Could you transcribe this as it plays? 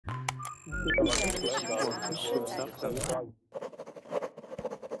Hi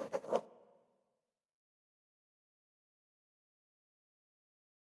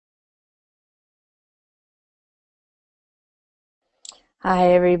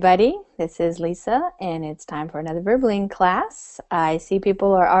everybody, this is Lisa and it's time for another Verbling class. I see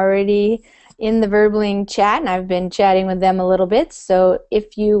people are already in the Verbling chat and I've been chatting with them a little bit, so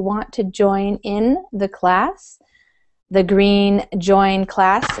if you want to join in the class, the green join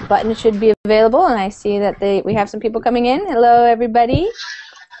class button should be available, and I see that we have some people coming in. Hello everybody,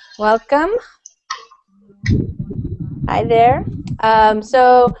 welcome. Hi there.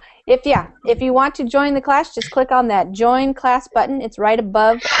 If you want to join the class, just click on that join class button. It's right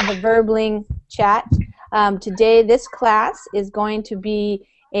above the Verbling chat. Today this class is going to be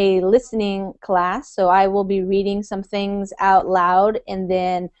a listening class, so I will be reading some things out loud and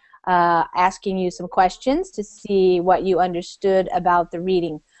then asking you some questions to see what you understood about the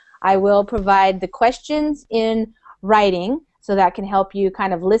reading. I will provide the questions in writing so that can help you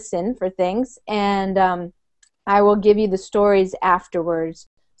kind of listen for things, and I will give you the stories afterwards,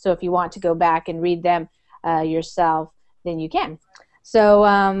 so if you want to go back and read them yourself, then you can. So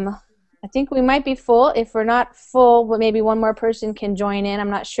I think we might be full. If we're not full, well, maybe one more person can join in. I'm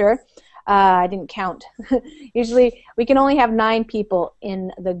not sure. I didn't count. Usually we can only have 9 people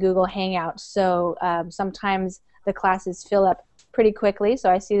in the Google Hangout, so sometimes the classes fill up pretty quickly.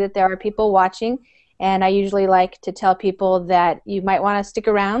 So I see that there are people watching, and I usually like to tell people that you might want to stick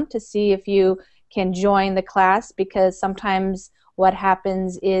around to see if you can join the class, because sometimes what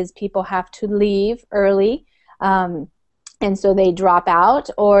happens is people have to leave early, and so they drop out,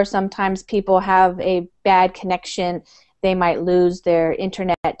 or sometimes people have a bad connection. They might lose their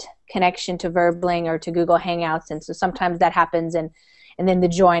internet connection to Verbling or to Google Hangouts, and so sometimes that happens, and then the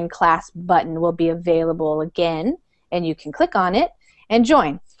join class button will be available again, and you can click on it and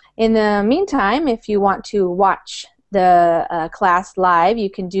join. In the meantime, if you want to watch the class live, you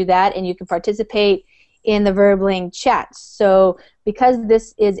can do that, and you can participate in the Verbling chat. So because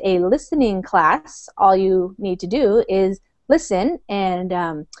this is a listening class, all you need to do is listen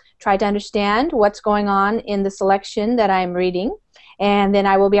and try to understand what's going on in the selection that I'm reading, and then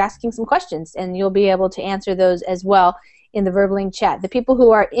I will be asking some questions, and you'll be able to answer those as well in the Verbling chat. The people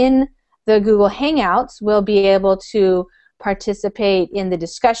who are in the Google Hangouts will be able to participate in the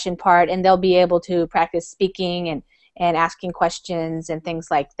discussion part, and they'll be able to practice speaking and asking questions and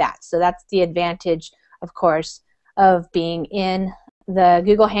things like that. So that's the advantage, of course, of being in the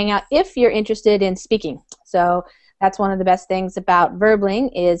Google Hangout if you're interested in speaking. So that's one of the best things about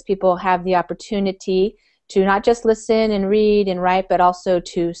Verbling, is people have the opportunity to not just listen and read and write, but also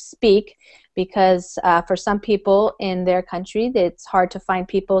to speak, because for some people in their country, it's hard to find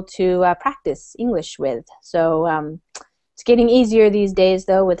people to practice English with. So it's getting easier these days,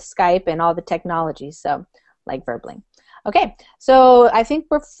 though, with Skype and all the technology, so like Verbling. Okay, so I think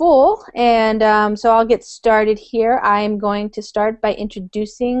we're full, and so I'll get started here. I'm going to start by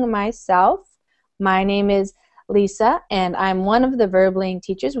introducing myself. My name is Lisa, and I'm one of the Verbling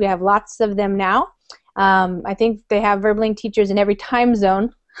teachers. We have lots of them now. I think they have Verbling teachers in every time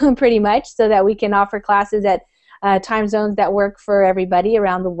zone, pretty much, so that we can offer classes at time zones that work for everybody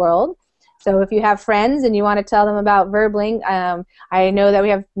around the world. So if you have friends and you want to tell them about Verbling, I know that we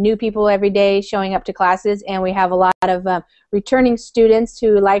have new people every day showing up to classes, and we have a lot of returning students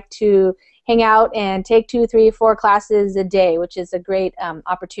who like to hang out and take 2, 3, 4 classes a day, which is a great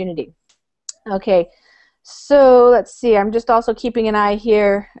opportunity. Okay, so let's see. I'm just also keeping an eye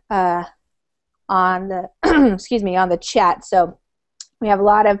here on the excuse me, on the chat. So we have a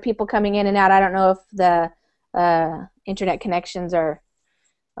lot of people coming in and out. I don't know if the internet connections are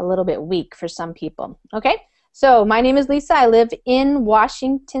a little bit weak for some people. Okay, so my name is Lisa. I live in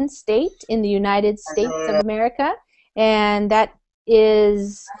Washington State in the United States of America, and that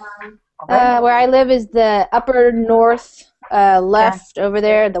is where I live is the upper north left over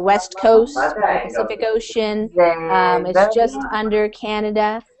there, the west coast of the Pacific Ocean. It's just under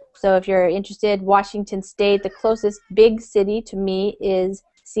Canada. So if you're interested, Washington State, the closest big city to me is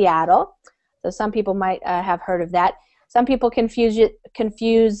Seattle. So some people might have heard of that. Some people confuse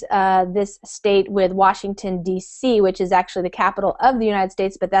this state with Washington, D.C., which is actually the capital of the United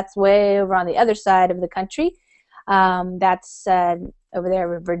States, but that's way over on the other side of the country. That's over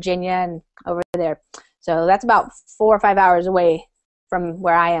there, Virginia, and over there. So that's about 4 or 5 hours away from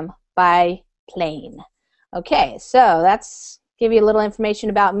where I am by plane. Okay, so that's give you a little information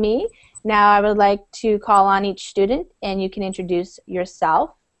about me. Now I would like to call on each student, and you can introduce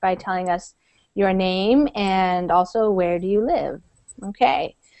yourself by telling us your name and also where do you live.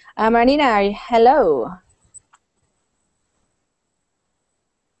 Okay, Marnina, hello.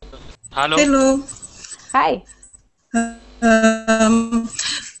 Hello. Hello. Hi. Um,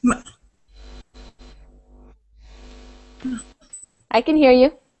 I can hear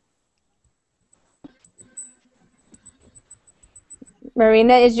you.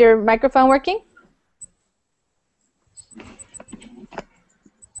 Marina, is your microphone working?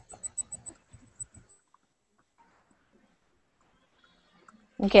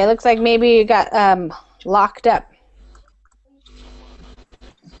 Okay, looks like maybe you got locked up.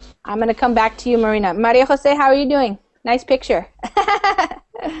 I'm going to come back to you, Marina. Maria Jose, how are you doing? Nice picture.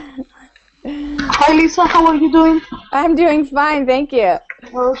 Hi Lisa, how are you doing? I'm doing fine, thank you.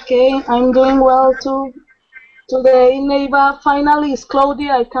 Okay, I'm doing well too. Today Neiva finally is cloudy,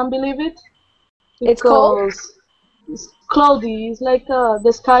 I can't believe it. It's cold? Because it's cloudy, it's like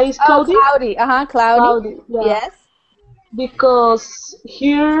the sky is Oh, cloudy. cloudy. Cloudy. Cloudy, yeah. Yes. Because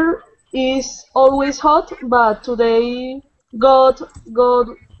here is always hot, but today God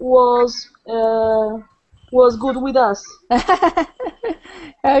was good with us.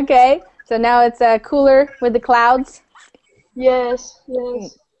 Okay, so now it's cooler with the clouds. Yes, a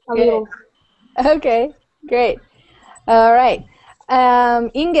Good. little. Okay, great. All right.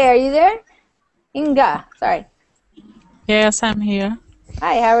 Inge, are you there? Inga, sorry. Yes, I'm here.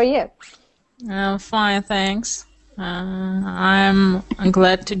 Hi, how are you? Fine, thanks. I'm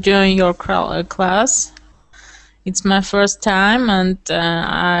glad to join your class. It's my first time, and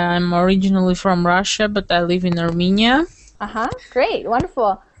I'm originally from Russia, but I live in Armenia. Great,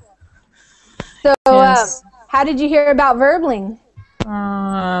 wonderful. So, Yes. how did you hear about Verbling?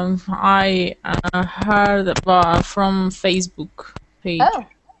 I heard about from Facebook page. Oh,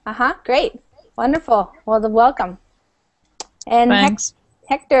 great, wonderful. Well, welcome. And Thanks.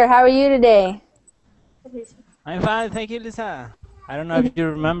 Hector, how are you today? I'm fine, thank you, Lisa. I don't know if you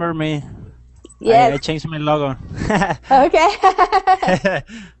remember me. Yes. I changed my logo. Okay.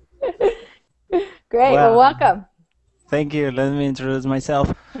 Great, well, welcome. Thank you. Let me introduce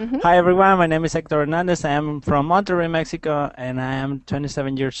myself. Hi, everyone. My name is Hector Hernandez. I am from Monterrey, Mexico, and I am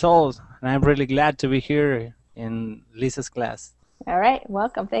 27 years old. And I'm really glad to be here in Lisa's class. All right,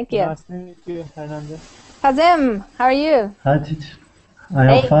 welcome. Thank you. Nice to meet you, Hernandez. Hazim, how are you? Hi, teacher. I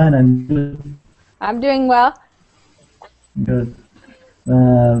am fine and good. I'm doing well. Good.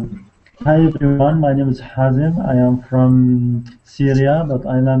 Hi everyone. My name is Hazim. I am from Syria, but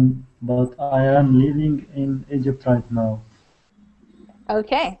I am living in Egypt right now.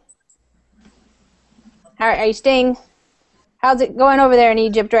 Okay. Are you staying? How's it going over there in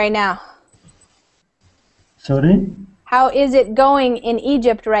Egypt right now? Sorry? How is it going in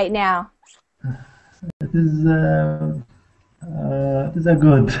Egypt right now? It is a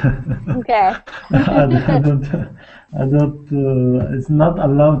good. Okay. I don't. It's not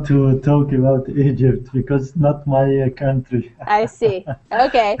allowed to talk about Egypt because it's not my country. I see.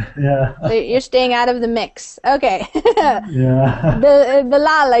 Okay. Yeah. So you're staying out of the mix. Okay. Yeah.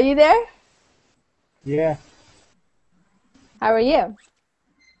 Bilal, are you there? Yeah. How are you?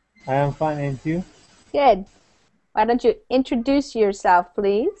 I am fine, and you? Good. Why don't you introduce yourself,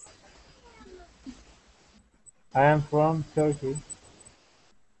 please? I am from Turkey.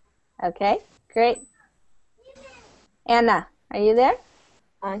 Okay, great. Anna, are you there?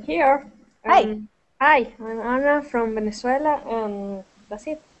 I'm here. Hi. Hi, I'm Anna from Venezuela, and that's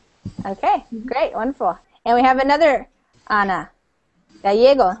it. Okay, great, wonderful. And we have another Ana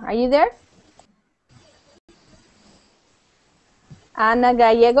Gallego. Are you there? Ana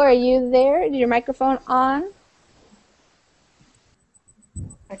Gallego, are you there? Is your microphone on?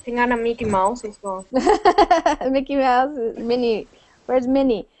 I think Anna Mickey Mouse is gone. Mickey Mouse, Minnie. Where's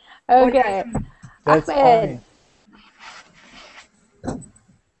Minnie? Okay. That's Ahmed. funny.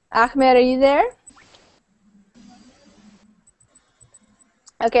 Ahmed, are you there?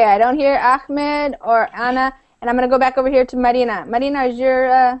 Okay, I don't hear Ahmed or Anna, and I'm going to go back over here to Marina. Marina, is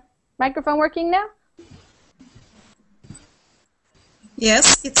your microphone working now?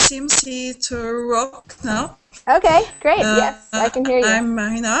 Yes, it seems to work now. Okay, great. Yes, I can hear you. I'm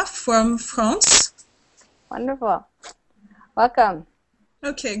Marina from France. Wonderful. Welcome.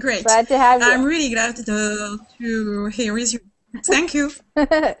 Okay, great. Glad to have you. I'm really glad to hear you. Thank you.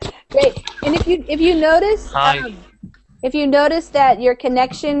 Great. And if you notice, if you notice that your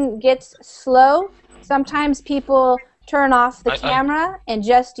connection gets slow, sometimes people turn off the camera and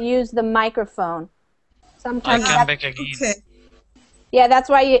just use the microphone. Sometimes I come back again. Okay. Yeah, that's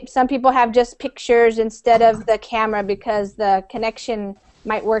why some people have just pictures instead of the camera, because the connection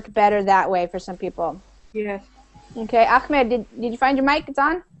might work better that way for some people. Yes. Okay, Ahmed, did you find your mic? It's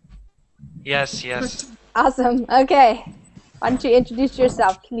on? Yes. Awesome. Okay. Why don't you introduce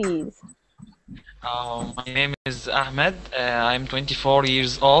yourself, please? My name is Ahmed. I'm 24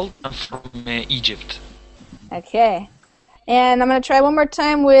 years old. I'm from Egypt. Okay. And I'm going to try one more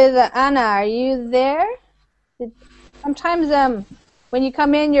time with Anna. Are you there? Sometimes when you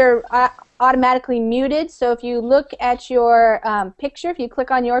come in, you're automatically muted. So if you look at your picture, if you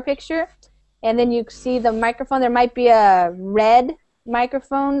click on your picture, and then you see the microphone, there might be a red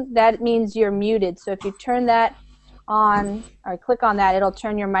microphone. That means you're muted. So if you turn that on or click on that, it'll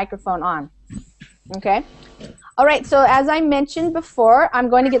turn your microphone on. Okay? All right, so as I mentioned before, I'm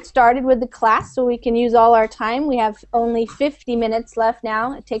going to get started with the class so we can use all our time. We have only 50 minutes left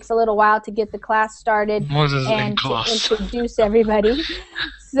now. It takes a little while to get the class started and to introduce everybody.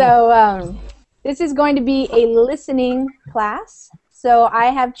 So this is going to be a listening class. So I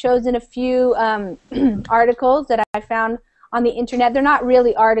have chosen a few articles that I found on the internet. They're not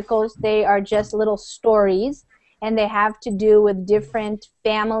really articles. They are just little stories, and they have to do with different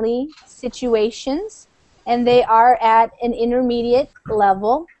family situations. And they are at an intermediate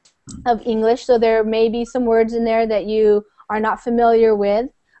level of English, so there may be some words in there that you are not familiar with.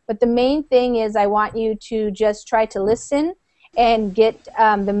 But the main thing is I want you to just try to listen and get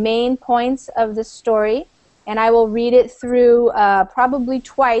the main points of the story. And I will read it through probably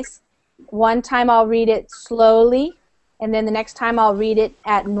twice. One time I'll read it slowly, and then the next time I'll read it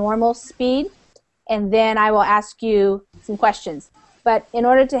at normal speed. And then I will ask you some questions. But in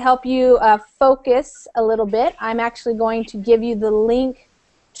order to help you focus a little bit, I'm actually going to give you the link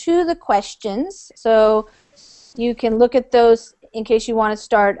to the questions. So you can look at those in case you want to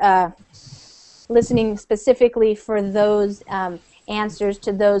start listening specifically for those answers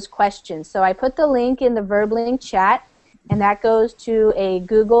to those questions. So I put the link in the Verbling chat, and that goes to a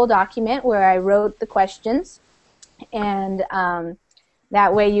Google document where I wrote the questions. And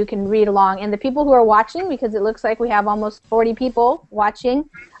that way you can read along. And the people who are watching, because it looks like we have almost 40 people watching,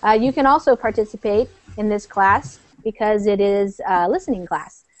 you can also participate in this class because it is a listening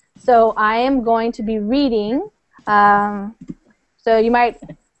class. So I am going to be reading. So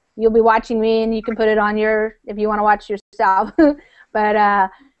you'll be watching me, and you can put it on your, if you want to watch yourself. But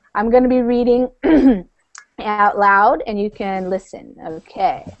I'm going to be reading out loud, and you can listen.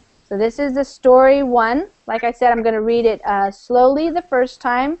 Okay. So this is the story one. Like I said, I'm going to read it slowly the first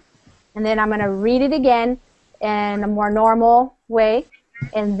time, and then I'm going to read it again in a more normal way,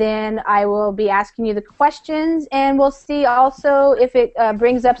 and then I will be asking you the questions, and we'll see also if it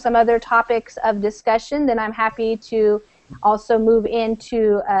brings up some other topics of discussion. Then I'm happy to also move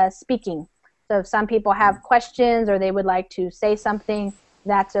into speaking. So if some people have questions or they would like to say something,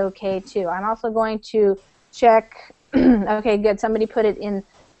 that's okay too. I'm also going to check. Okay, good. Somebody put it in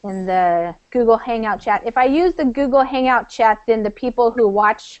the Google Hangout chat. If I use the Google Hangout chat, then the people who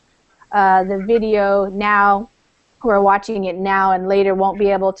watch the video now, who are watching it now and later, won't be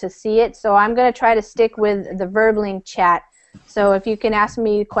able to see it. So I'm going to try to stick with the Verbling chat. So if you can ask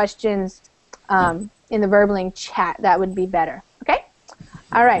me questions in the Verbling chat, that would be better. Okay?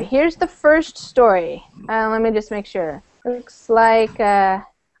 All right, here's the first story. Let me just make sure. Looks like,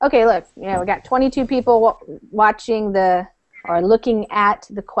 okay, look, we got 22 people watching or looking at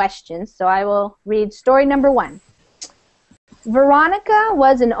the questions. So I will read story number one. Veronica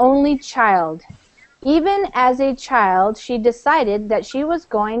was an only child. Even as a child, she decided that she was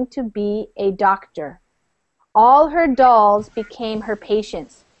going to be a doctor. All her dolls became her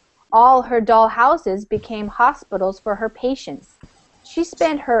patients. All her doll houses became hospitals for her patients. She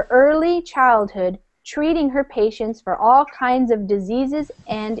spent her early childhood treating her patients for all kinds of diseases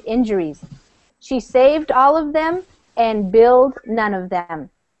and injuries. She saved all of them and billed none of them.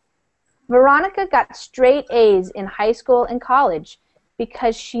 Veronica got straight A's in high school and college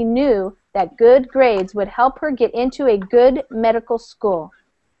because she knew that good grades would help her get into a good medical school.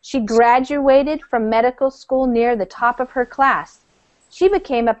 She graduated from medical school near the top of her class. She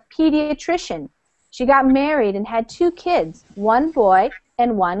became a pediatrician. She got married and had 2 kids, 1 boy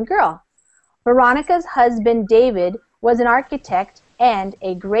and 1 girl. Veronica's husband, David, was an architect and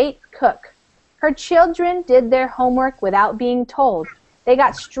a great cook. Her children did their homework without being told. They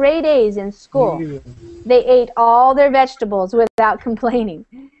got straight A's in school. They ate all their vegetables without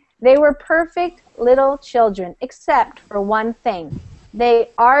complaining. They were perfect little children, except for one thing.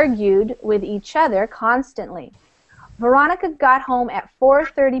 They argued with each other constantly. Veronica got home at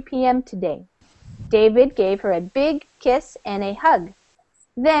 4:30 p.m. today. David gave her a big kiss and a hug.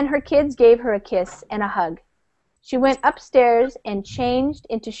 Then her kids gave her a kiss and a hug. She went upstairs and changed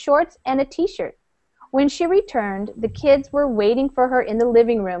into shorts and a t-shirt. When she returned, the kids were waiting for her in the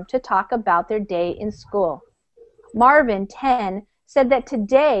living room to talk about their day in school. Marvin, 10, said that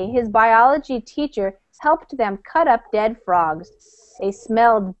today his biology teacher helped them cut up dead frogs. They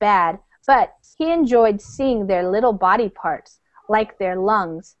smelled bad, but he enjoyed seeing their little body parts, like their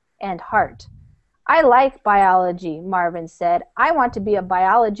lungs and heart. I like biology, Marvin said. I want to be a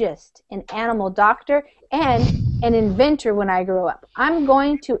biologist, an animal doctor, and an inventor when I grow up. I'm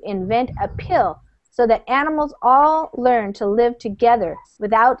going to invent a pill so that animals all learn to live together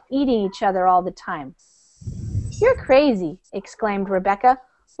without eating each other all the time. You're crazy, exclaimed Rebecca.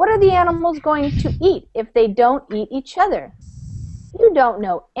 What are the animals going to eat if they don't eat each other? You don't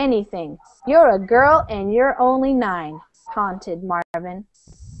know anything. You're a girl and you're only 9, taunted Marvin.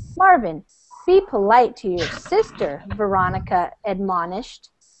 Marvin, be polite to your sister, Veronica admonished.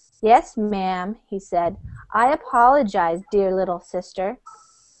 Yes, ma'am, he said. I apologize, dear little sister.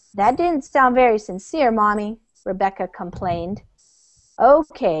 That didn't sound very sincere, Mommy, Rebecca complained.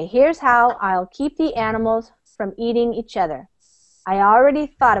 Okay, here's how I'll keep the animals from eating each other. I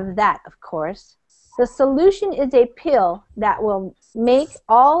already thought of that, of course. The solution is a pill that will make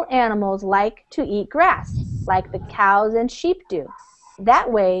all animals like to eat grass, like the cows and sheep do.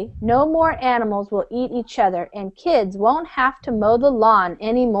 That way, no more animals will eat each other and kids won't have to mow the lawn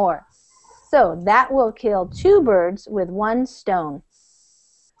anymore. So that will kill 2 birds with 1 stone.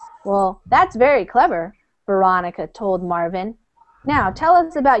 Well, that's very clever, Veronica told Marvin. Now, tell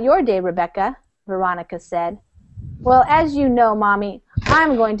us about your day, Rebecca, Veronica said. Well, as you know, Mommy,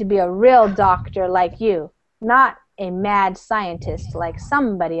 I'm going to be a real doctor like you, not a mad scientist like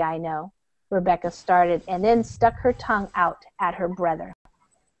somebody I know, Rebecca started, and then stuck her tongue out at her brother.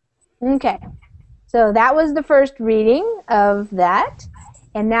 Okay, so that was the first reading of that,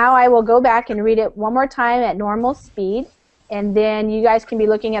 and now I will go back and read it one more time at normal speed, and then you guys can be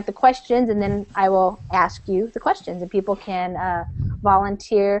looking at the questions, and then I will ask you the questions, and people can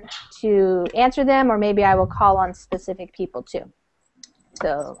volunteer to answer them, or maybe I will call on specific people too.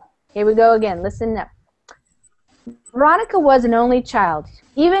 So here we go again. Listen up. Veronica was an only child.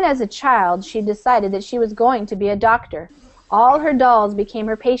 Even as a child, she decided that she was going to be a doctor. All her dolls became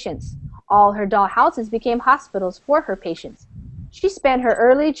her patients. All her doll houses became hospitals for her patients. She spent her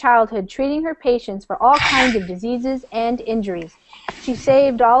early childhood treating her patients for all kinds of diseases and injuries. She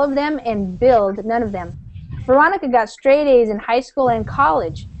saved all of them and billed none of them. Veronica got straight A's in high school and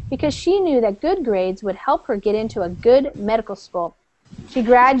college because she knew that good grades would help her get into a good medical school. She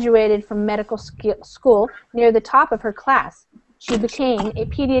graduated from medical school near the top of her class. She became a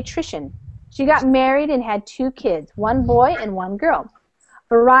pediatrician. She got married and had 2 kids, 1 boy and 1 girl.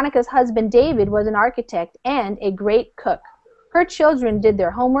 Veronica's husband David was an architect and a great cook. Her children did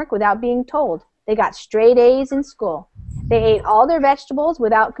their homework without being told. They got straight A's in school. They ate all their vegetables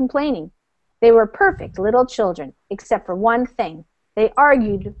without complaining. They were perfect little children, except for one thing. They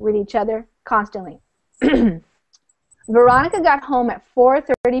argued with each other constantly. Veronica got home at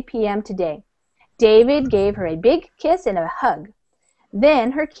 4:30 p.m. today. David gave her a big kiss and a hug.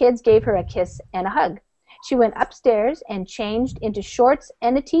 Then her kids gave her a kiss and a hug. She went upstairs and changed into shorts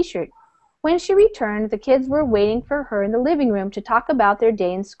and a t-shirt. When she returned, the kids were waiting for her in the living room to talk about their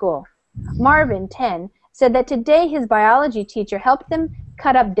day in school. Marvin, 10, said that today his biology teacher helped them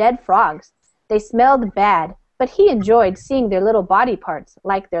cut up dead frogs. They smelled bad, but he enjoyed seeing their little body parts,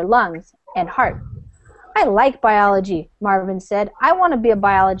 like their lungs and heart. I like biology, Marvin said. I want to be a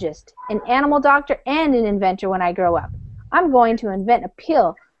biologist, an animal doctor, and an inventor when I grow up. I'm going to invent a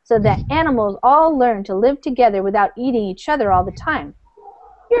pill so that animals all learn to live together without eating each other all the time.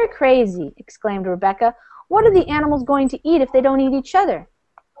 You're crazy, exclaimed Rebecca. What are the animals going to eat if they don't eat each other?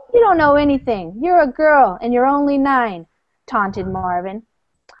 You don't know anything. You're a girl, and you're only 9, taunted Marvin.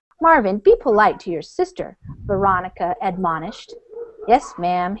 Marvin, be polite to your sister, Veronica admonished. Yes,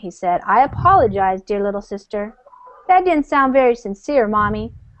 ma'am, he said. I apologize, dear little sister. That didn't sound very sincere,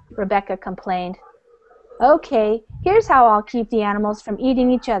 Mommy, Rebecca complained. Okay, here's how I'll keep the animals from eating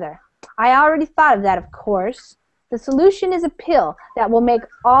each other. I already thought of that, of course. The solution is a pill that will make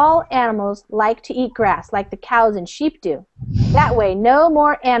all animals like to eat grass, like the cows and sheep do. That way, no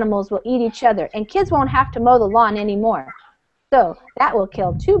more animals will eat each other, and kids won't have to mow the lawn anymore. So that will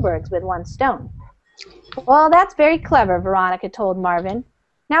kill 2 birds with 1 stone. Well, that's very clever, Veronica told Marvin.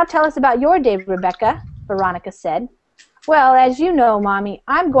 Now tell us about your day, Rebecca, Veronica said. Well, as you know, Mommy,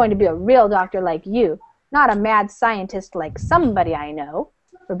 I'm going to be a real doctor like you, not a mad scientist like somebody I know,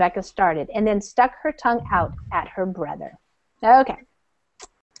 Rebecca started, and then stuck her tongue out at her brother. Okay,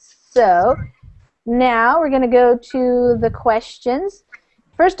 so now we're going to go to the questions.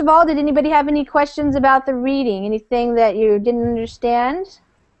 First of all, did anybody have any questions about the reading? Anything that you didn't understand?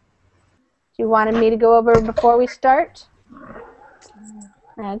 You wanted me to go over before we start?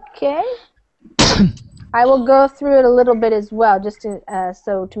 Okay. I will go through it a little bit as well, just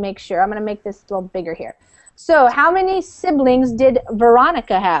to make sure. I'm going to make this a little bigger here. So, how many siblings did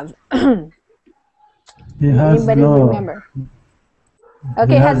Veronica have? He has Anybody no. remember? He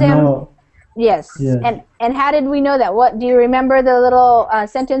Okay, has Hazem. no. Yes. Yes. And how did we know that? What do you remember the little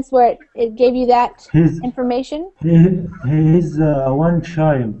sentence where it gave you that information? He is one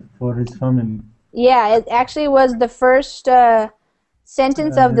child for his family. Yeah, it actually was the first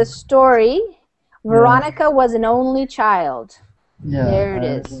sentence of the story. Veronica was an only child. Yeah. There it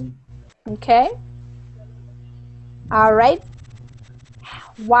is. Okay. All right.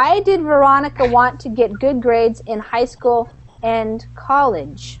 Why did Veronica want to get good grades in high school and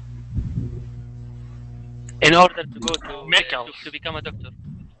college? In order to go to medical to become a doctor.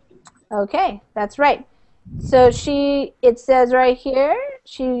 Okay, that's right. So it says right here,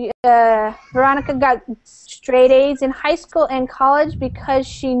 Veronica got straight A's in high school and college because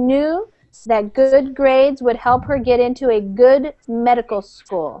she knew that good grades would help her get into a good medical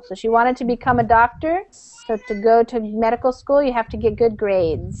school. So she wanted to become a doctor. So to go to medical school, you have to get good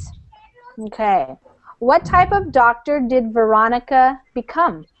grades. Okay. What type of doctor did Veronica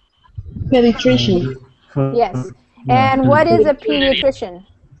become? Pediatrician. Yes. And what is a pediatrician?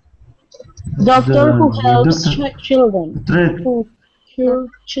 Doctor who helps children. Who cure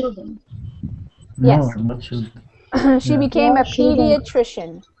children. Yes. No, not children. She became a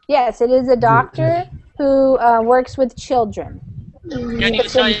pediatrician. Yes, it is a doctor who works with children. Can you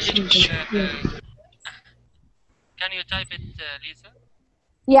type it, Lisa?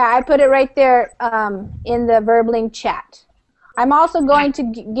 Yeah, I put it right there in the Verbling chat. I'm also going to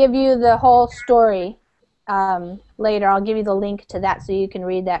give you the whole story later. I'll give you the link to that so you can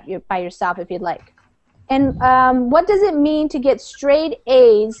read that by yourself if you'd like. And what does it mean to get straight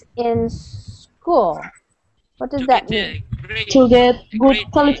A's in school? What does that mean? To get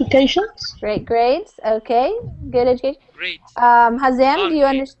good qualifications. Great grades. Okay. Good education. Great. Hazem, do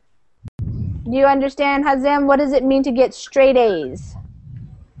you understand, Hazem? What does it mean to get straight A's?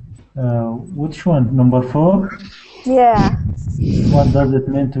 Which one? Number 4? Yeah. What does it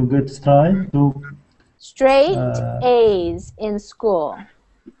mean to get straight A's in school?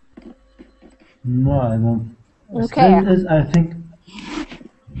 No, I don't. Okay. I think.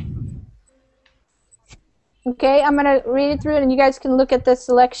 Okay, I'm gonna read it through, and you guys can look at the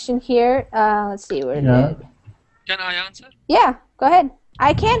selection here. Let's see where it is. Can I answer? Yeah, go ahead.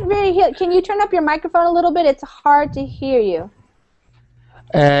 I can't really hear. Can you turn up your microphone a little bit? It's hard to hear you.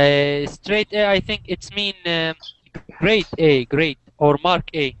 Straight A, I think it's mean grade A, grade or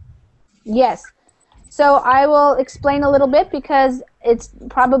mark A. Yes. So I will explain a little bit because it's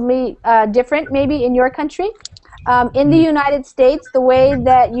probably different maybe in your country. In the United States, the way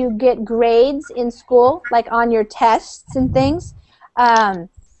that you get grades in school, like on your tests and things,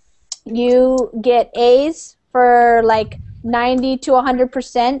 you get A's for like 90 to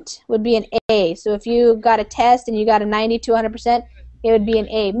 100% would be an A. So if you got a test and you got a 90 to 100%, it would be an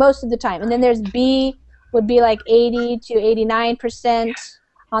A most of the time. And then there's B, would be like 80 to 89%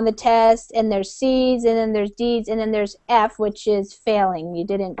 on the test, and there's C's, and then there's D's, and then there's F, which is failing. You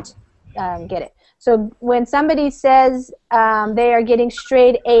didn't get it. So when somebody says they are getting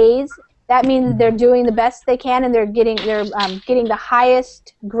straight A's, that means they're doing the best they can, and they're getting the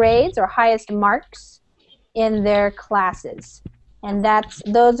highest grades or highest marks in their classes. And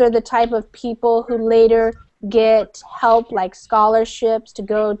those are the type of people who later get help, like scholarships to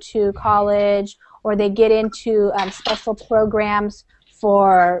go to college, or they get into special programs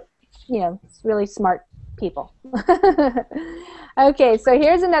for, really smart people. Okay, so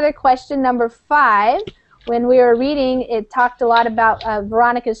here's another question, number 5. When we were reading, it talked a lot about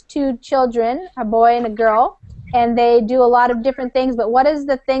Veronica's 2 children, a boy and a girl, and they do a lot of different things, but what is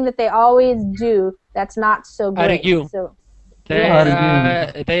the thing that they always do that's not so great? Argue. So, They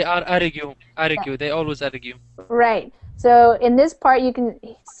are argue. They always argue. Right. So in this part, you can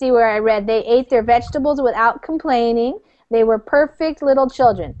see where I read, they ate their vegetables without complaining. They were perfect little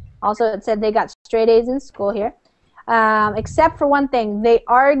children. Also, it said they got straight A's in school here. Except for one thing, they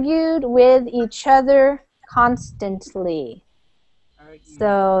argued with each other constantly.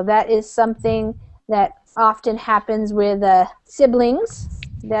 So that is something that often happens with siblings.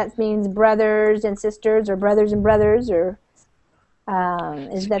 That means brothers and sisters, or brothers and brothers, or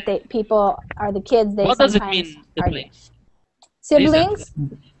is that people are the kids. They what does it sometimes mean, argue. siblings? Siblings?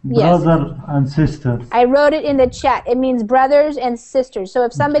 Yes. Brother and sisters. I wrote it in the chat. It means brothers and sisters. So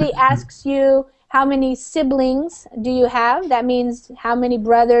if somebody asks you how many siblings do you have, that means how many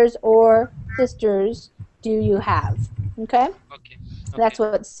brothers or sisters do you have. Okay? Okay. That's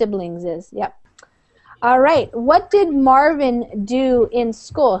what siblings is. Yep. All right. What did Marvin do in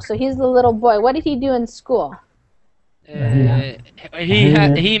school? So he's the little boy. What did he do in school?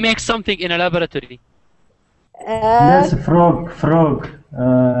 He makes something in a laboratory. Yes, frog.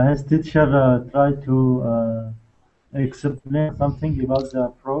 His teacher tried to explain something about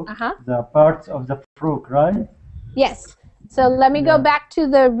the frog, the parts of the frog, right? Yes. So let me go back to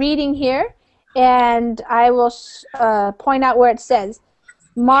the reading here, and I will point out where it says.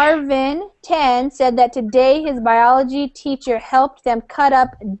 Marvin, 10, said that today his biology teacher helped them cut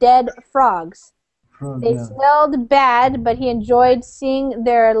up dead frogs. They smelled bad, but he enjoyed seeing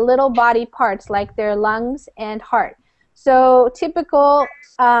their little body parts like their lungs and heart. So typical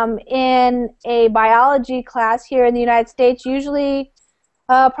in a biology class here in the United States, usually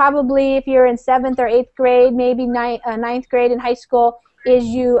probably if you're in 7th or 8th grade, maybe 9th grade in high school, is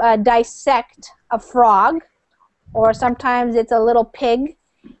you dissect a frog, or sometimes it's a little pig,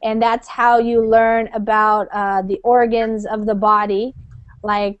 and that's how you learn about the organs of the body,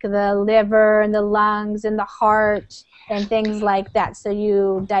 like the liver and the lungs and the heart and things like that. So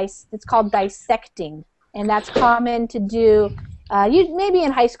it's called dissecting, and that's common to do maybe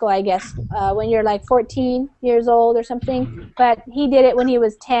in high school, I guess, when you're like 14 years old or something. But he did it when he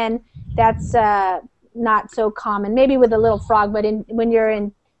was 10. That's not so common. Maybe with a little frog, but when you're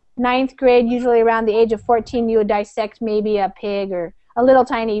in 9th grade, usually around the age of 14, you would dissect maybe a pig or a little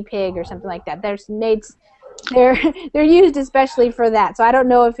tiny pig or something like that. They're used especially for that. So I don't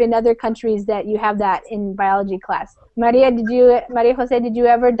know if in other countries that you have that in biology class. Maria Jose, did you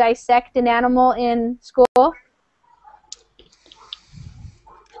ever dissect an animal in school?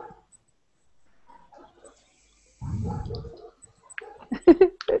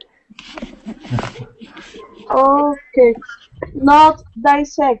 Okay, not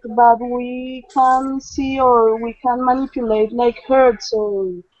dissect, but we can see or we can manipulate like hearts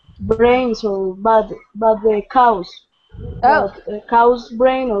or brains or but the cows. Oh. But a cow's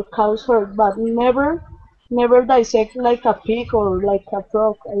brain or cow's heart, but never dissect like a pig or like a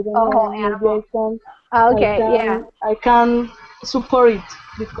frog. I don't know. Maybe I can. Okay, I can support it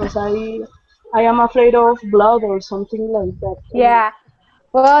because I am afraid of blood or something like that. Yeah.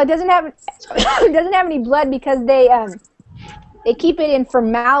 Well, it doesn't have any blood because they keep it in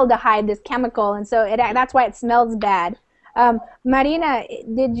formaldehyde, this chemical, and so that's why it smells bad. Marina,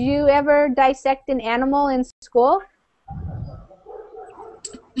 did you ever dissect an animal in school?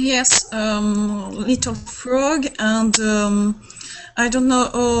 Yes, little frog, and I don't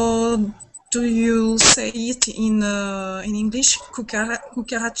know. Do you say it in English?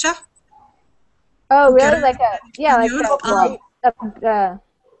 Cucaracha? Oh, really? Like a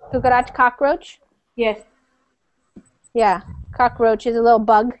cucaracha, cockroach? Yes. Yeah, cockroach is a little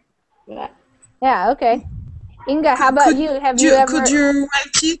bug. Yeah, okay. Inga, how about you? Could you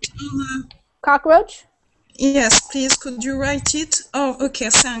write it on cockroach? Yes, please. Could you write it? Oh, okay.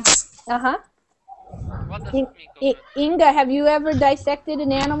 Thanks. Inga, have you ever dissected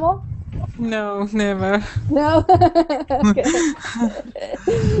an animal? No, never. No?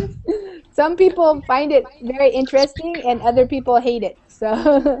 Some people find it very interesting and other people hate it.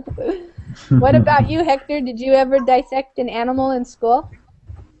 So, what about you, Hector? Did you ever dissect an animal in school?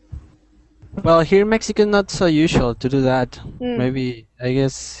 Well, here in Mexico, not so usual to do that. Maybe, I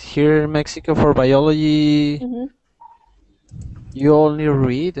guess, here in Mexico for biology, you only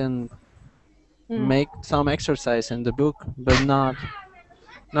read and make some exercise in the book, but not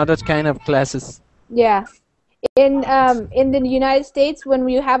that kind of classes. Yeah. In the United States, when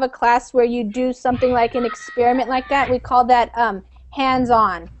you have a class where you do something like an experiment like that, we call that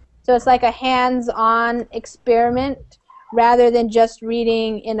hands-on. So it's like a hands-on experiment rather than just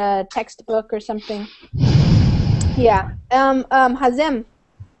reading in a textbook or something. Yeah. Hazem.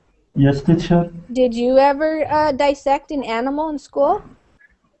 Yes, teacher. Did you ever dissect an animal in school?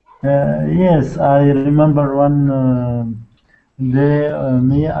 Yes, I remember one day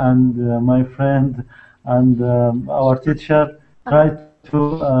me and my friend and our teacher tried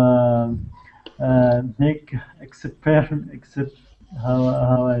to make experiment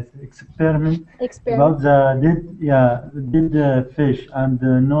about the dead fish and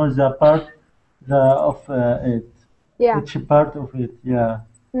know the part of it. Yeah. Each part of it. Yeah.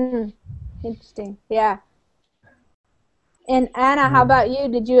 Interesting. Yeah. And Anna, how about you?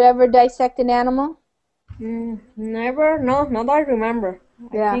 Did you ever dissect an animal? Never. No, not that I remember.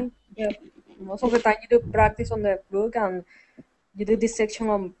 Yeah. I think most of the time you do practice on the book and you do dissection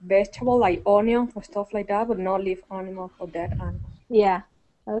on vegetable like onion or stuff like that, but not live animal or dead animal. Yeah.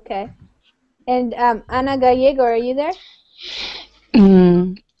 Okay. And Ana Gallego, are you there?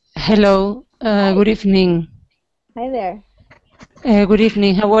 Hello. Good evening. Hi there. Good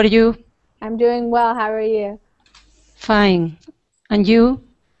evening. How are you? I'm doing well. How are you? Fine. And you?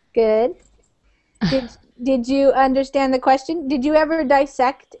 Good. Did you understand the question? Did you ever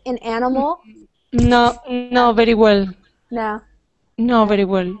dissect an animal No, no, very well. No. No, very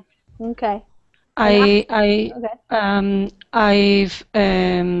well. Okay. I Okay.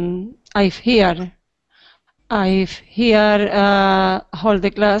 I've heard all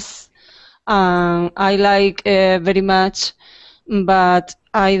the class. I like very much, but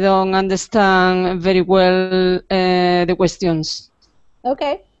I don't understand very well the questions.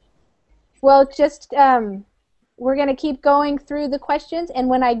 Okay. Well, just we're going to keep going through the questions, and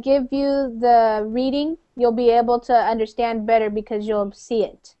when I give you the reading, you'll be able to understand better because you'll see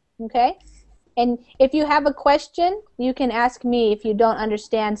it. Okay? And if you have a question, you can ask me if you don't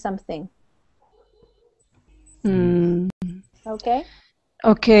understand something. Okay?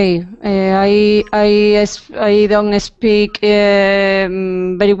 Okay, I don't speak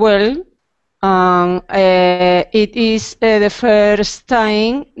very well. It is the first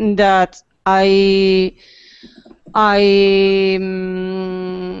time that I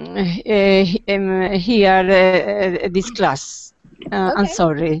hear this class. I'm Okay.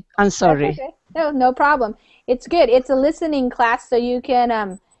 sorry. That's okay. No problem. It's good. It's a listening class, so you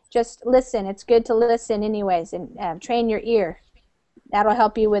can just listen. It's good to listen anyways and train your ear. That'll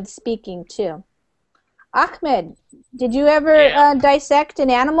help you with speaking too. Ahmed, did you ever dissect an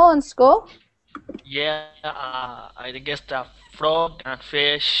animal in school? Yeah, I guess a frog and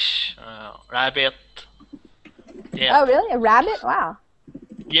fish, rabbit. Yeah. Oh, really? A rabbit? Wow.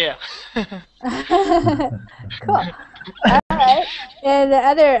 Yeah. Cool. All right. And the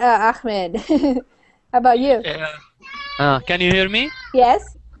other Ahmed, how about you? Can you hear me?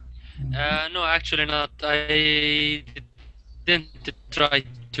 Yes. No, actually not. I didn't try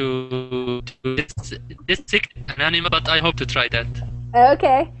to dissect an animal, but I hope to try that.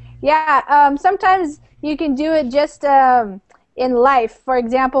 Okay. Yeah. Sometimes you can do it just in life. For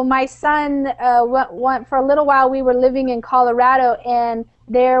example, my son went for a little while. We were living in Colorado, and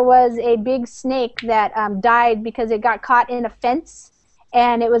there was a big snake that died because it got caught in a fence,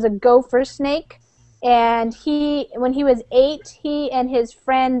 and it was a gopher snake. And when he was 8, he and his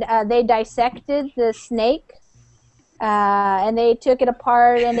friend they dissected the snake, and they took it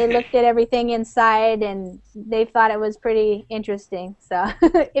apart and they looked at everything inside, and they thought it was pretty interesting. So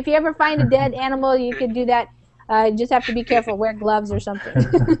if you ever find a dead animal, you could do that. You just have to be careful, wear gloves or something.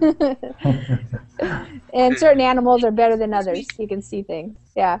 And certain animals are better than others. You can see things.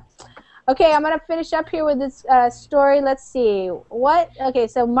 Yeah. Okay, I'm going to finish up here with this story. Let's see. Okay,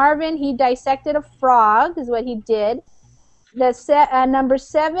 so Marvin, he dissected a frog is what he did. Number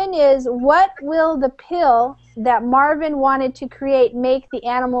 7 is, what will the pill that Marvin wanted to create make the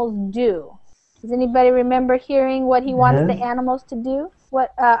animals do? Does anybody remember hearing what he wants the animals to do?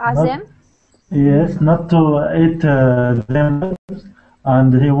 What, Azim? Yes, not to eat them,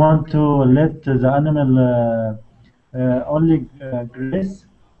 and he want to let the animal only graze.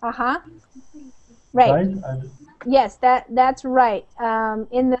 Right. Yes, that's right.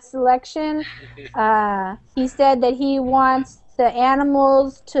 In the selection, he said that he wants the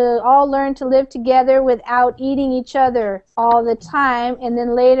animals to all learn to live together without eating each other all the time. And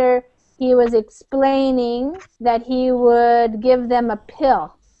then later, he was explaining that he would give them a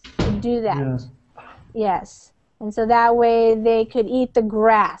pill to do that. Yes. And so that way they could eat the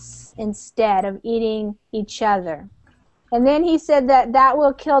grass instead of eating each other. And then he said that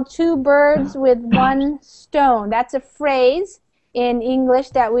will kill 2 birds with 1 stone. That's a phrase in English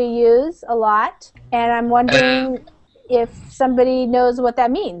that we use a lot. And I'm wondering if somebody knows what that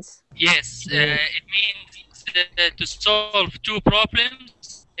means. Yes, it means to solve 2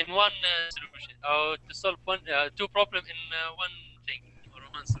 problems in 1 solution, or to solve 2 problems in 1 thing or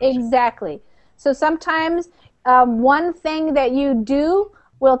 1 solution. Exactly. So sometimes one thing that you do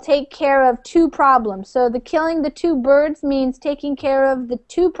will take care of 2 problems. So the killing the 2 birds means taking care of the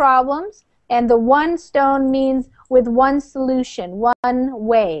 2 problems, and the 1 stone means with 1 solution, 1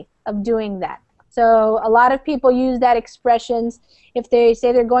 way of doing that. So a lot of people use that expressions if they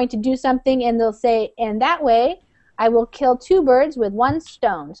say they're going to do something, and they'll say, and that way I will kill 2 birds with 1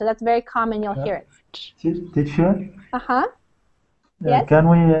 stone. So that's very common, you'll hear it. Teacher? Yes? Can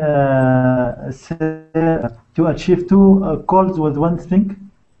we say to achieve 2 goals with 1 thing?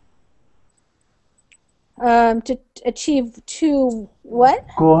 To achieve 2 what?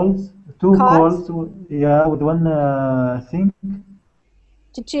 Goals. 2 goals, with 1 thing.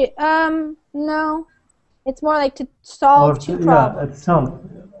 No. It's more like to solve 2 problems.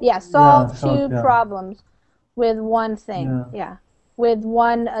 Solve 2 problems with 1 thing. With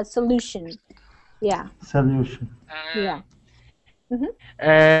 1 solution. Solution.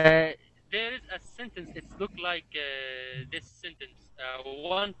 There is a sentence. It looks like this sentence: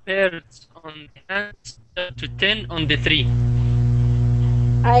 1 bird on the hand to 10 on the tree.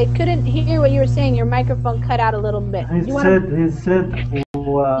 I couldn't hear what you were saying. Your microphone cut out a little bit. He said,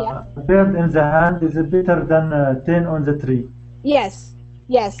 a bird in the hand is better than 10 on the tree. Yes,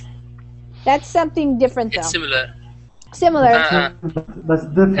 yes. That's something different, though. It's similar. Similar. That's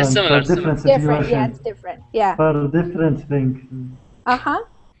different. It's similar, For different Different, situation. yeah, it's different. Yeah. For different thing. Uh-huh.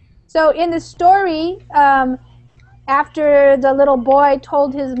 So in the story, after the little boy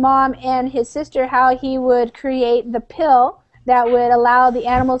told his mom and his sister how he would create the pill that would allow the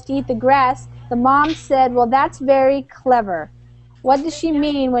animals to eat the grass, the mom said, well, that's very clever. What does she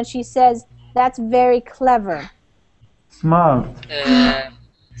mean when she says, that's very clever? Smart.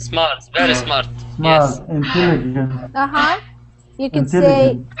 Smart, very smart. Smart, Yes. intelligent. Uh-huh. You can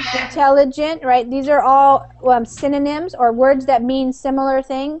say intelligent, right? These are all synonyms or words that mean similar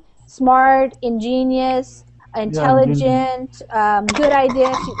thing. Smart, ingenious, intelligent, good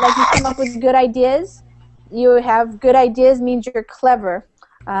ideas. Like you come up with good ideas. You have good ideas means you're clever.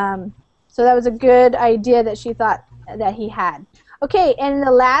 So that was a good idea that she thought that he had. Okay, and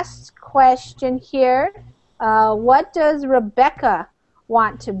the last question here. What does Rebecca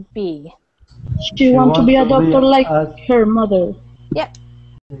want to be? She wants to be a doctor like her mother. Yep.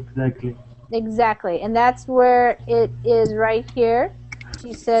 Exactly. Exactly, and that's where it is right here.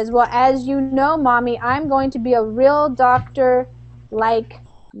 She says, well, as you know, Mommy, I'm going to be a real doctor like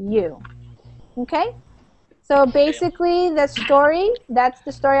you. Okay? So basically, the story, that's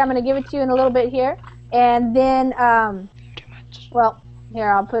the story. I'm going to give it to you in a little bit here. And then, well,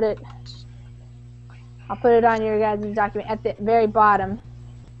 here, I'll put it on your guys' document at the very bottom.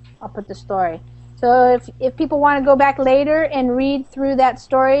 I'll put the story. So if people want to go back later and read through that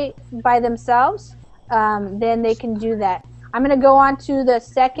story by themselves, then they can do that. I'm going to go on to the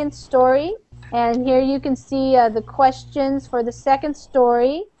second story, and here you can see the questions for the second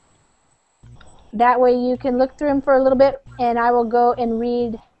story. That way you can look through them for a little bit, and I will go and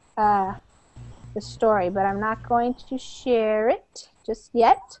read the story, but I'm not going to share it just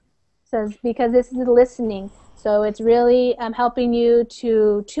yet, because this is listening. So it's really helping you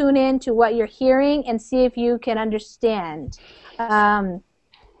to tune in to what you're hearing and see if you can understand. All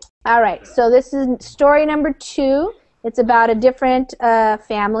right, so this is story number 2. It's about a different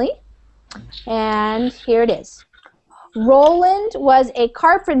family, and here it is. Roland was a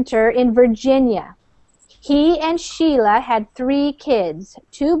carpenter in Virginia. He and Sheila had 3 kids,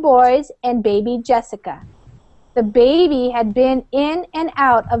 2 boys and baby Jessica. The baby had been in and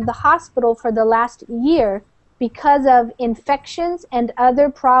out of the hospital for the last year because of infections and other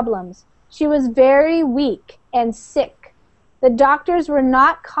problems. She was very weak and sick. The doctors were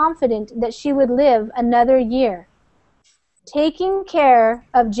not confident that she would live another year. Taking care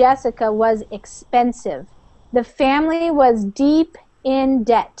of Jessica was expensive. The family was deep in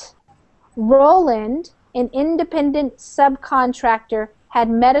debt. Roland, an independent subcontractor, had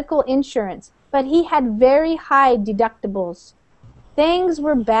medical insurance, but he had very high deductibles. Things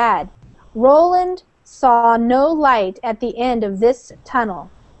were bad. Roland saw no light at the end of this tunnel.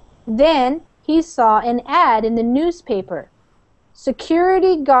 Then he saw an ad in the newspaper.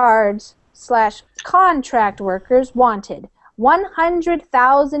 Security guards / contract workers wanted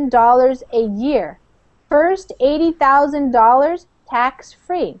 $100,000 a year. First $80,000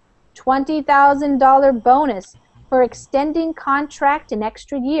 tax-free. $20,000 bonus for extending contract an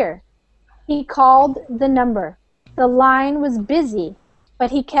extra year. He called the number. The line was busy,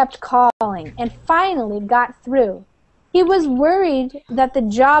 but he kept calling and finally got through. He was worried that the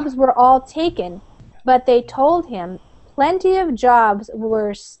jobs were all taken, but they told him plenty of jobs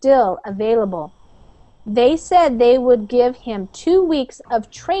were still available. They said they would give him 2 weeks of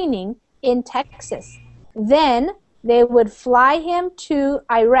training in Texas. Then they would fly him to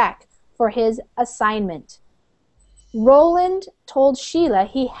Iraq for his assignment. Roland told Sheila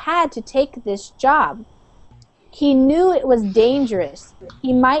he had to take this job. He knew it was dangerous.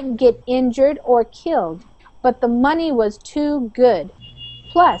 He might get injured or killed, but the money was too good.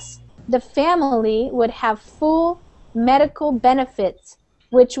 Plus, the family would have full medical benefits,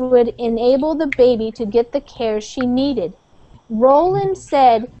 which would enable the baby to get the care she needed. Roland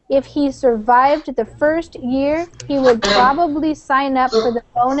said if he survived the first year, he would probably sign up for the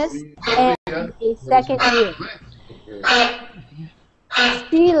bonus and a second year.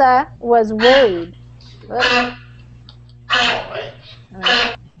 Sheila was worried.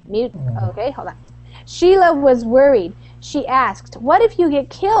 Mute. Okay, hold on. Sheila was worried. She asked, "What if you get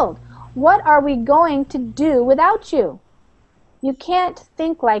killed? What are we going to do without you?" "You can't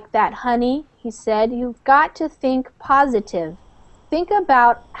think like that, honey," he said. "You've got to think positive. Think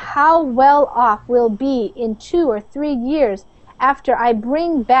about how well off we'll be in 2 or 3 years after I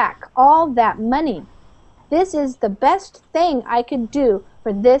bring back all that money. This is the best thing I could do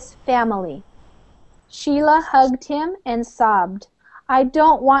for this family. Sheila hugged him and sobbed. I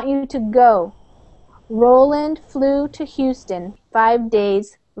don't want you to go. Roland flew to Houston 5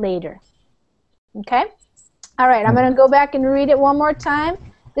 days later. Okay? All right, I'm going to go back and read it one more time.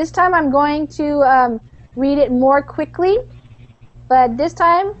 This time I'm going to read it more quickly, but this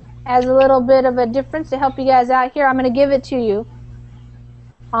time, as a little bit of a difference to help you guys out here, I'm going to give it to you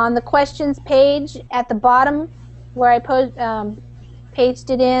on the questions page at the bottom where I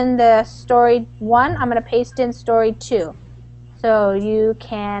pasted in the story 1. I'm going to paste in story 2. So you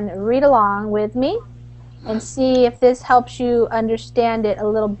can read along with me and see if this helps you understand it a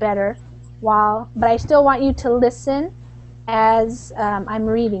little better. But I still want you to listen as I'm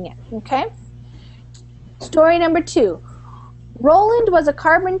reading it, okay? Story number 2. Roland was a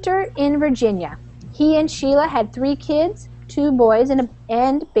carpenter in Virginia. He and Sheila had 3 kids, 2 boys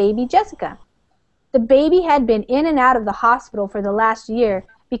and baby Jessica. The baby had been in and out of the hospital for the last year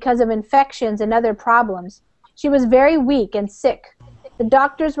because of infections and other problems. She was very weak and sick. The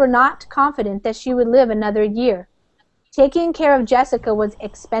doctors were not confident that she would live another year. Taking care of Jessica was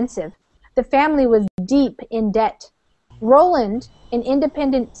expensive. The family was deep in debt. Roland, an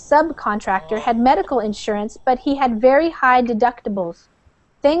independent subcontractor, had medical insurance, but he had very high deductibles.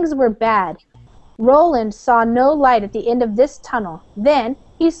 Things were bad. Roland saw no light at the end of this tunnel. Then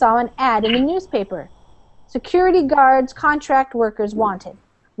he saw an ad in the newspaper. Security guards, contract workers wanted.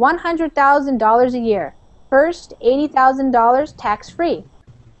 $100,000 a year. First, $80,000 tax-free.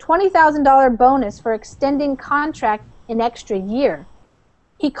 $20,000 bonus for extending contract an extra year.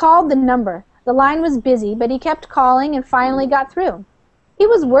 He called the number. The line was busy, but he kept calling and finally got through. He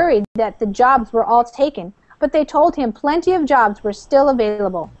was worried that the jobs were all taken, but they told him plenty of jobs were still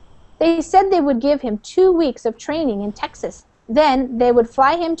available. They said they would give him 2 weeks of training in Texas. Then they would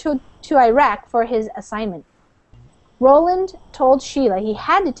fly him to Iraq for his assignment. Roland told Sheila he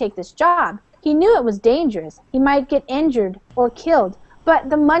had to take this job. He knew it was dangerous. He might get injured or killed, but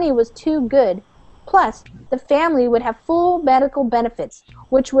the money was too good. Plus, the family would have full medical benefits,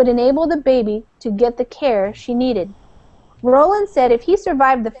 which would enable the baby to get the care she needed. Roland said if he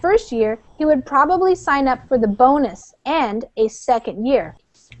survived the first year, he would probably sign up for the bonus and a second year.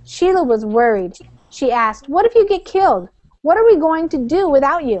 Sheila was worried. She asked, "What if you get killed? What are we going to do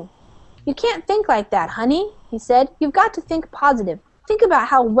without you?" "You can't think like that, honey," he said. "You've got to think positive. Think about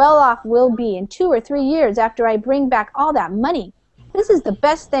how well off we'll be in 2 or 3 years after I bring back all that money. This is the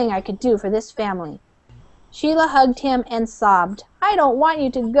best thing I could do for this family." Sheila hugged him and sobbed. "I don't want you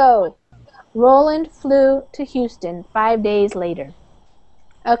to go." Roland flew to Houston 5 days later.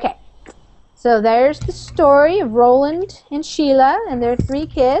 Okay, so there's the story of Roland and Sheila and their 3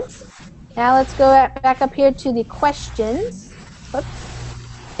 kids. Now let's go back up here to the questions. Whoops.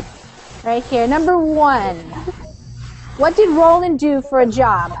 Right here, number 1. What did Roland do for a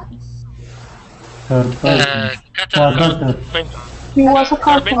job? Carpenter. He was a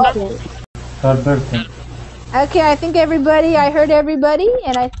carpenter. Carpenter. Okay, I think I heard everybody,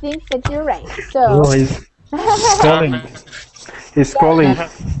 and I think that you're right. So. Oh, he's calling. He's calling.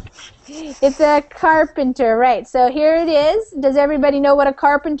 It's a carpenter, right? So here it is. Does everybody know what a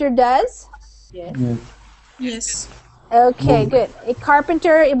carpenter does? Yes. Yes. Okay, good. A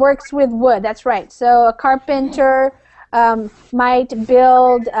carpenter, it works with wood. That's right. So a carpenter might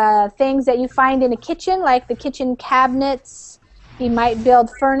build things that you find in a kitchen, like the kitchen cabinets. He might build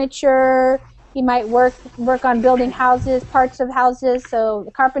furniture. He might work on building houses, parts of houses. So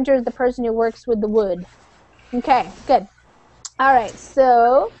the carpenter is the person who works with the wood. Okay, good. All right,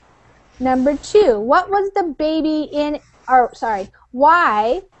 so number 2. What was the baby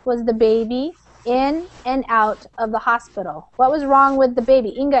why was the baby in and out of the hospital? What was wrong with the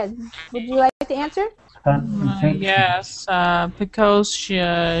baby? Inga, would you like to answer? Yes, because she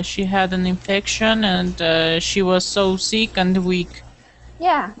had an infection and she was so sick and weak.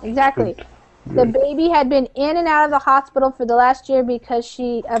 Yeah, exactly. The baby had been in and out of the hospital for the last year because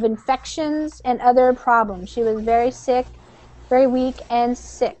of infections and other problems. She was very sick, very weak and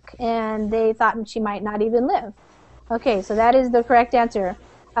sick, and they thought she might not even live. Okay, so that is the correct answer.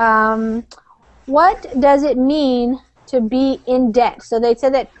 What does it mean to be in debt? So they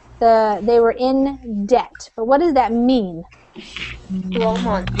said that they were in debt, but what does that mean? It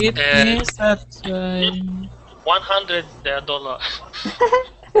means that $100.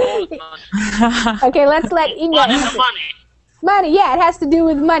 Okay, let's let Inga answer. Money, yeah, it has to do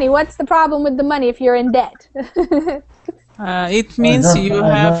with money. What's the problem with the money if you're in debt? It means you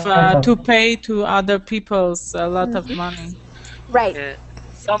have to pay to other people a lot of money. Right.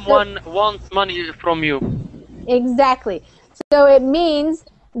 Someone wants money from you. Exactly. So it means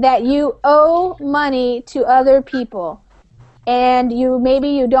that you owe money to other people. and maybe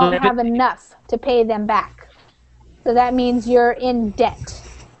you don't have enough to pay them back. So that means you're in debt.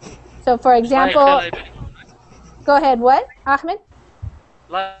 So for example, go ahead, what, Ahmed?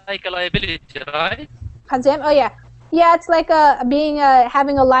 Like a liability, right? Hazem? Oh yeah. Yeah, it's like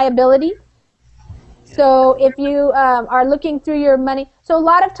having a liability. So if you are looking through your money, so a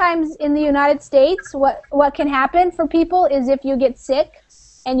lot of times in the United States, what can happen for people is if you get sick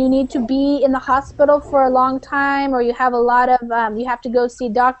and you need to be in the hospital for a long time, or you have a lot of, you have to go see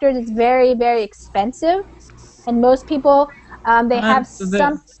doctors, it's very, very expensive. And most people, they have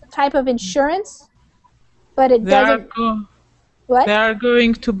some type of insurance, but it doesn't. What? They are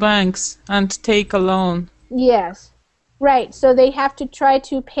going to banks and take a loan. Yes. Right, so they have to try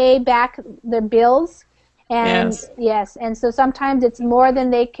to pay back their bills, and yes, and so sometimes it's more than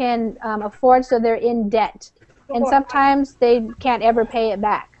they can afford, so they're in debt, and sometimes they can't ever pay it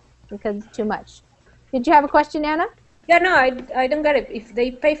back because it's too much. Did you have a question, Anna? Yeah, no, I don't get it. If they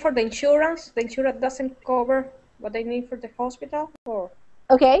pay for the insurance doesn't cover what they need for the hospital, or?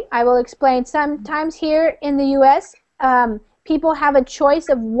 Okay, I will explain. Sometimes here in the U.S., people have a choice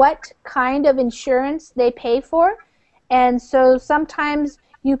of what kind of insurance they pay for. And so sometimes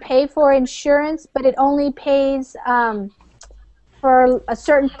you pay for insurance, but it only pays for a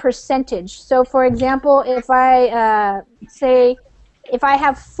certain percentage. So for example, if I if I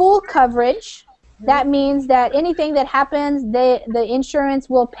have full coverage, that means that anything that happens, the insurance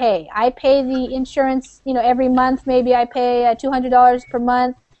will pay. I pay the insurance, every month. Maybe I pay $200 per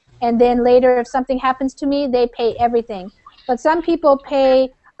month, and then later if something happens to me, they pay everything. But some people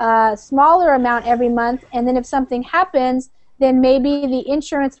pay a smaller amount every month, and then if something happens, then maybe the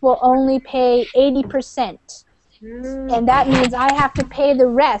insurance will only pay 80%. And that means I have to pay the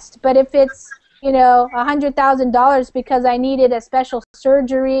rest. But if it's, $100,000 because I needed a special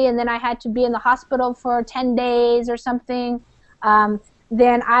surgery and then I had to be in the hospital for 10 days or something,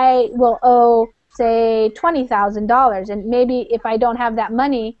 then I will owe, say, $20,000. And maybe if I don't have that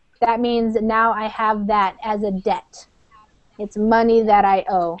money, that means that now I have that as a debt. It's money that I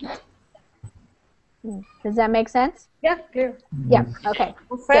owe. Does that make sense? Yeah, clear. Yeah, okay.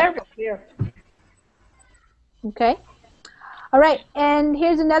 Fair, but clear. Okay. All right, and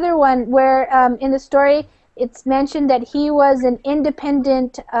here's another one where in the story it's mentioned that he was an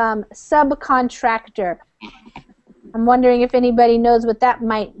independent subcontractor. I'm wondering if anybody knows what that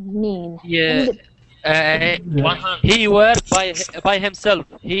might mean. Yeah. He works by himself.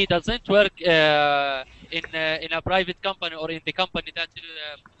 He doesn't work in a private company or in the company that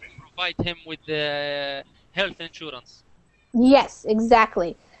provide him with health insurance. Yes,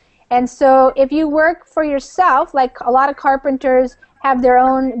 exactly. And so if you work for yourself, like a lot of carpenters have their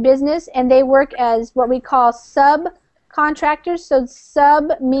own business and they work as what we call subcontractors. So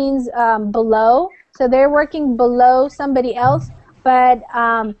sub means below. So they're working below somebody else, but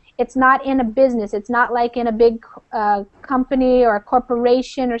it's not in a business. It's not like in a big company or a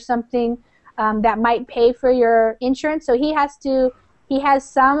corporation or something that might pay for your insurance. So he has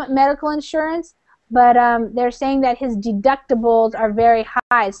some medical insurance, but they're saying that his deductibles are very high.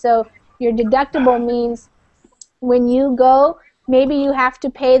 So your deductible means when you go, maybe you have to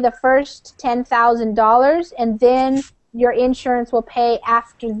pay the first $10,000 and then your insurance will pay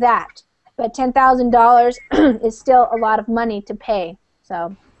after that. But $10,000 is still a lot of money to pay.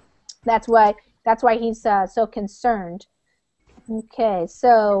 So that's why he's so concerned. Okay,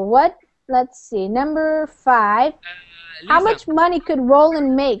 so let's see, number 5. How much money could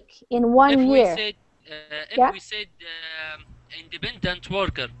Roland make in 1 year? If we said independent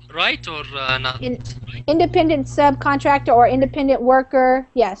worker, right, or not? Independent subcontractor or independent worker,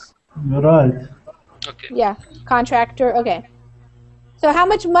 yes. Right. Okay. Yeah, contractor, okay. So how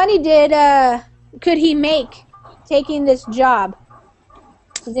much money could he make taking this job?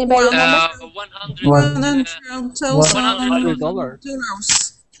 Does anybody remember?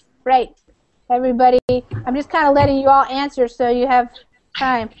 $100,000. Right. Everybody, I'm just kind of letting you all answer so you have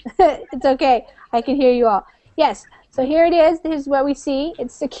time. It's okay. I can hear you all. Yes. So here it is. This is what we see.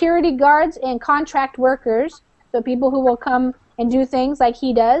 It's security guards and contract workers. So people who will come and do things like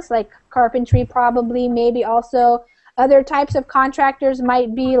he does, like carpentry probably, maybe also other types of contractors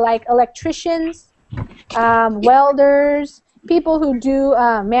might be like electricians, welders, people who do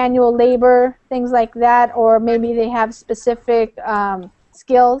manual labor, things like that, or maybe they have specific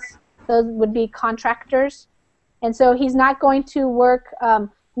skills. Those would be contractors. And so he's not going to work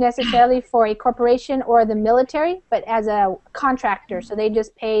necessarily for a corporation or the military, but as a contractor. So they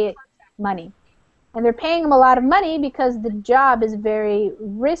just pay money. And they're paying him a lot of money because the job is very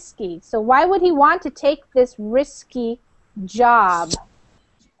risky. So why would he want to take this risky job?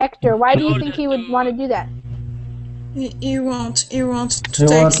 Hector, why do you think he would want to do that? He wants to He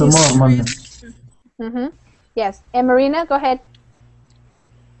take wants his more money. risk. Mm-hmm. Yes. And Marina, go ahead.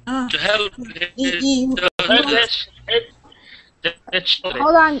 To help He wants-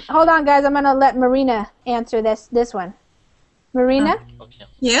 Hold on, guys. I'm gonna let Marina answer this one. Marina,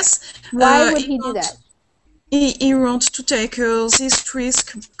 Yes. why would he do that? He wants to take this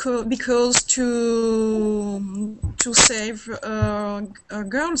risk because to save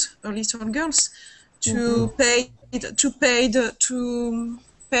girls, little girls, to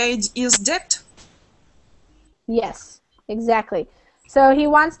pay his debt. Yes, exactly. So he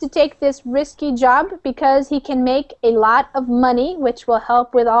wants to take this risky job because he can make a lot of money, which will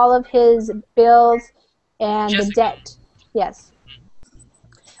help with all of his bills and the debt. Yes.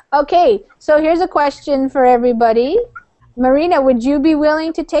 Okay, so here's a question for everybody. Marina, would you be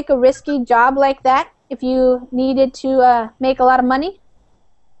willing to take a risky job like that if you needed to make a lot of money?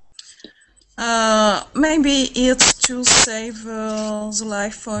 Maybe it's to save the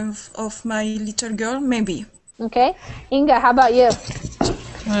life of my little girl. Maybe. Okay. Inga, how about you?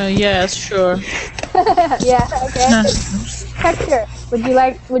 Yes, sure. Yeah, okay. Hector,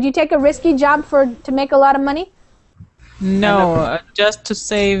 would you take a risky job to make a lot of money? No, just to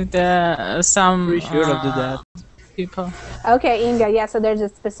save some Pretty sure I'll do that. people. Okay, Inga, yeah, so there's a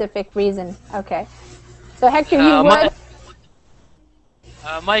specific reason. Okay. So Hector, you would?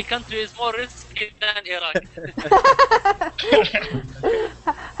 My country is more risky than Iraq.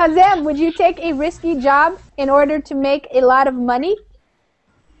 Hazem, would you take a risky job in order to make a lot of money?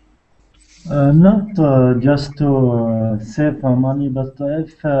 Not just to save money, but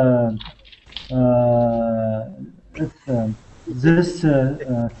if this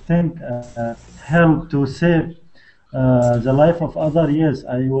thing help to save the life of other, yes,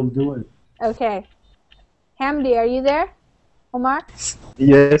 I will do it. Okay. Hamdi, are you there? Omar?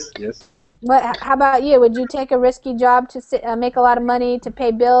 Yes, yes. How about you? Would you take a risky job to make a lot of money to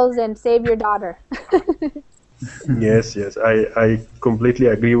pay bills and save your daughter? Yes, yes. I completely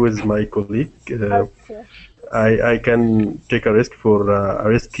agree with my colleague. Okay. I can take a risk for a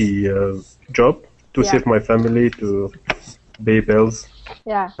risky job to Yeah. save my family, to pay bills.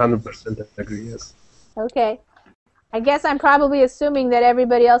 Yeah. 100% agree, yes. Okay. I guess I'm probably assuming that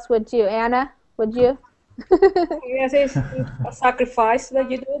everybody else would too. Anna, would you? Yes, it's a sacrifice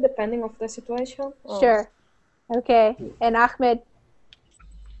that you do depending of the situation. Sure. Okay. And Ahmed?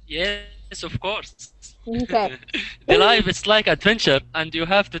 Yes, of course. Okay. The life is like adventure, and you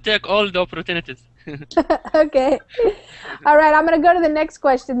have to take all the opportunities. Okay. All right, I'm going to go to the next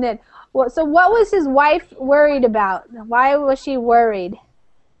question then. So what was his wife worried about? Why was she worried?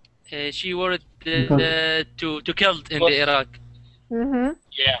 She worried to killed in the Iraq. Mm-hmm.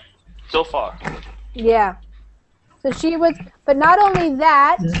 Yeah, so far. Yeah. So she was, but not only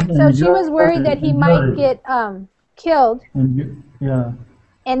that, so she was worried that he might get killed. Yeah.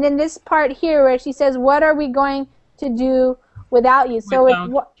 And then this part here where she says, "What are we going to do without you?" So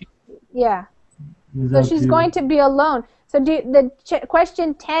yeah. So she's going to be alone. So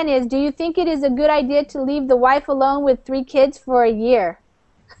question 10 is, do you think it is a good idea to leave the wife alone with 3 kids for a year?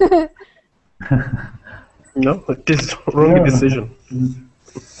 No, it is wrong decision.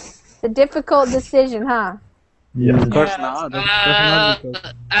 A difficult decision, huh? Yeah, of course not. Of course not.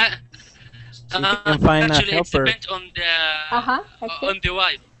 Because you can find a Actually, it helper. depends on the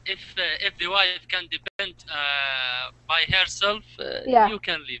wife. If the wife can depend by herself, Yeah. you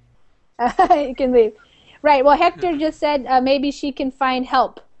can leave. You can leave. Right. Well, Hector just said maybe she can find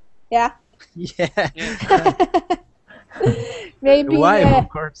help. Yeah. Yeah. Maybe. The wife, of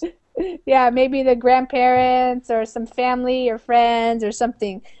course. Yeah, maybe the grandparents or some family or friends or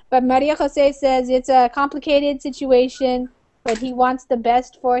something. But Maria Jose says it's a complicated situation, but he wants the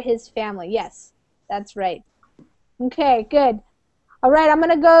best for his family. Yes, that's right. Okay, good. All right, I'm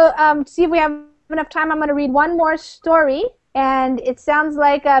going to go see if we have enough time. I'm going to read one more story, and it sounds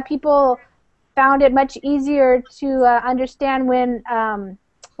like people found it much easier to understand when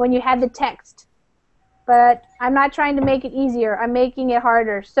you had the text. But I'm not trying to make it easier. I'm making it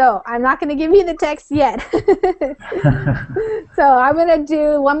harder. So I'm not going to give you the text yet. So I'm going to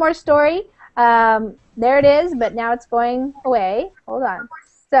do one more story. There it is, but now it's going away. Hold on.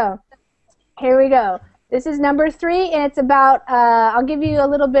 So here we go. This is number 3, and it's about, I'll give you a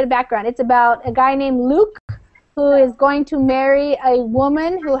little bit of background. It's about a guy named Luke who is going to marry a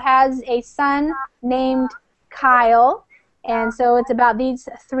woman who has a son named Kyle. And so it's about these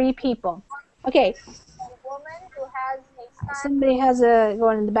 3 people. Okay. Somebody has a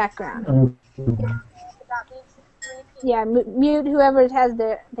going in the background. Yeah, mute whoever has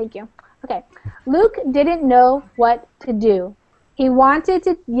their. Thank you. Okay. Luke didn't know what to do. He wanted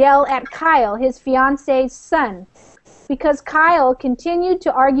to yell at Kyle, his fiance's son, because Kyle continued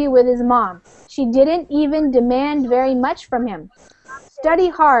to argue with his mom. She didn't even demand very much from him. Study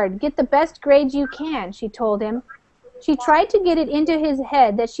hard, get the best grades you can, she told him. She tried to get it into his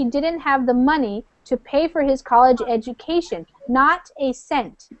head that she didn't have the money to pay for his college education, not a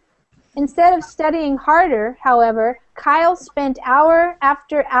cent. Instead of studying harder, however, Kyle spent hour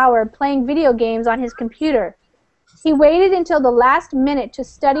after hour playing video games on his computer. He waited until the last minute to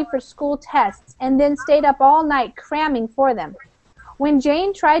study for school tests and then stayed up all night cramming for them. When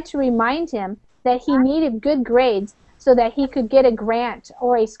Jane tried to remind him that he needed good grades so that he could get a grant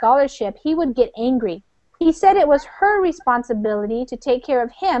or a scholarship, he would get angry. He said it was her responsibility to take care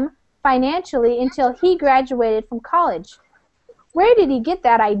of him financially until he graduated from college. Where did he get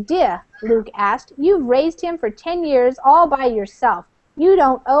that idea? Luke asked. You've raised him for 10 years all by yourself. You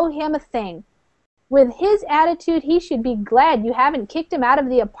don't owe him a thing. With his attitude, he should be glad you haven't kicked him out of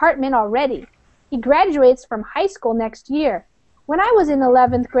the apartment already. He graduates from high school next year. When I was in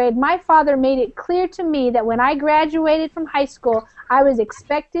 11th grade, my father made it clear to me that when I graduated from high school, I was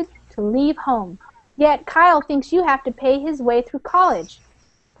expected to leave home. Yet Kyle thinks you have to pay his way through college.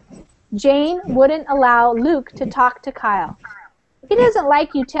 Jane wouldn't allow Luke to talk to Kyle. He doesn't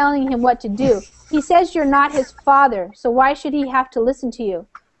like you telling him what to do. He says you're not his father, so why should he have to listen to you?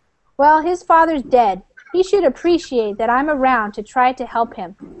 Well, his father's dead. He should appreciate that I'm around to try to help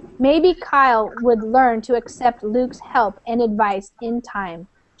him. Maybe Kyle would learn to accept Luke's help and advice in time,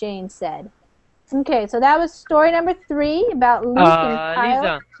 Jane said. Okay, so that was story number 3 about Luke and Kyle.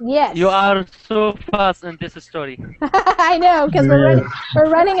 Lisa, Yes. you are so fast in this story. I know, because we're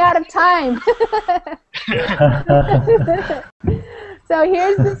running out of time. So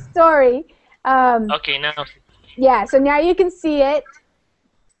here's the story. Okay, now. Yeah, so now you can see it.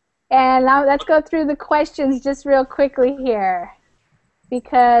 And now let's go through the questions just real quickly here.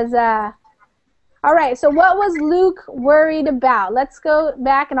 Because, all right, so what was Luke worried about? Let's go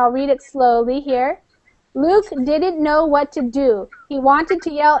back and I'll read it slowly here. Luke didn't know what to do. He wanted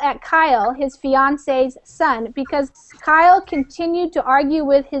to yell at Kyle, his fiance's son, because Kyle continued to argue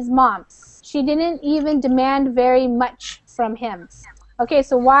with his mom. She didn't even demand very much from him. Okay,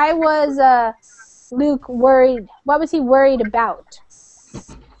 so why was Luke worried? What was he worried about?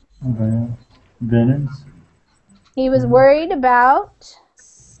 Violence. He was worried about...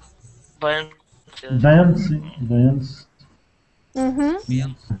 Violence.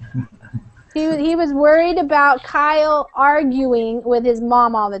 He was worried about Kyle arguing with his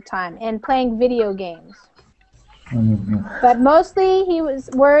mom all the time and playing video games. But mostly he was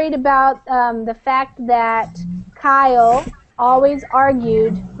worried about the fact that Kyle always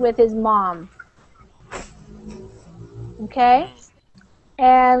argued with his mom. Okay?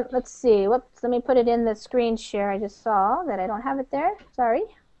 And let's see. Whoops, let me put it in the screen share. I just saw that I don't have it there. Sorry.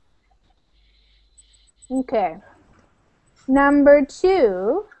 Okay. Number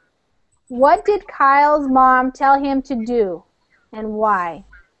 2. What did Kyle's mom tell him to do and why?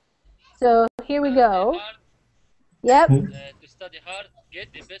 So here we go. Yep. To study hard,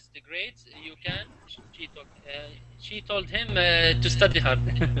 get the best grades you can. She told him to study hard.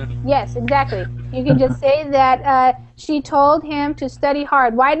 Yes, exactly. You can just say that she told him to study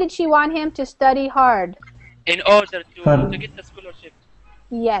hard. Why did she want him to study hard? In order to get the scholarship.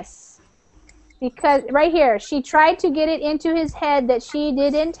 Yes. Because right here, she tried to get it into his head that she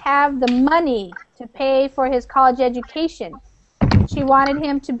didn't have the money to pay for his college education. She wanted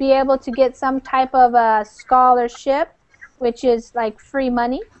him to be able to get some type of a scholarship, which is like free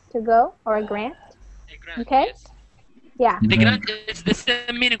money to go, or a grant. Okay? Yes. Yeah. The grant is the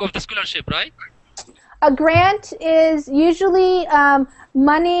same meaning of the scholarship, right? A grant is usually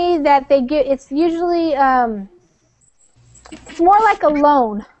money that they give. It's usually it's more like a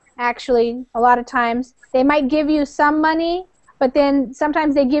loan, actually. A lot of times they might give you some money, but then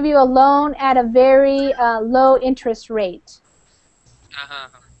sometimes they give you a loan at a very low interest rate,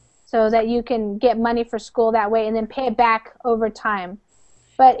 so that you can get money for school that way and then pay it back over time.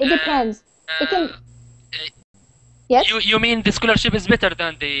 But it depends. It can. Yes. You mean the scholarship is better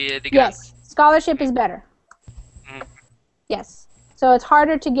than the grant? Yes, scholarship is better. Yes. So it's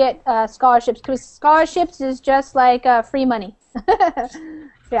harder to get scholarships because scholarships is just like free money.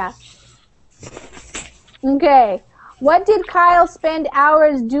 Yeah. Okay. What did Kyle spend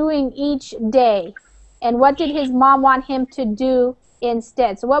hours doing each day? And what did his mom want him to do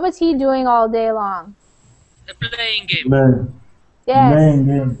instead? So what was he doing all day long? Playing game. Yes. Playing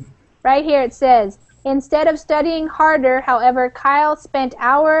game. Right here it says, instead of studying harder, however, Kyle spent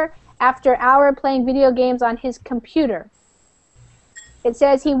hour after hour playing video games on his computer. It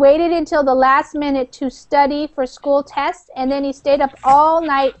says he waited until the last minute to study for school tests, and then he stayed up all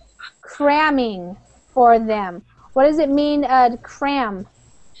night cramming for them. What does it mean, cram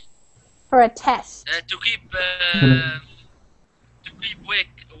for a test? To keep awake.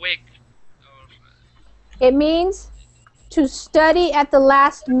 It means to study at the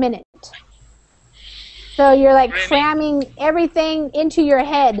last minute. So you're like cramming everything into your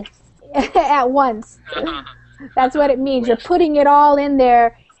head at once. That's what it means. You're putting it all in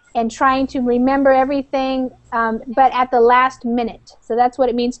there and trying to remember everything, but at the last minute. So that's what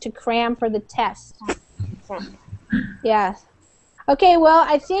it means to cram for the test. Yeah. Okay, well,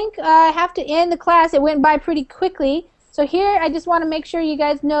 I think I have to end the class. It went by pretty quickly. So here, I just want to make sure you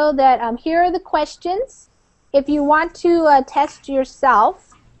guys know that here are the questions. If you want to test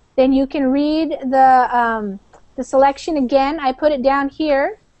yourself, then you can read the selection again. I put it down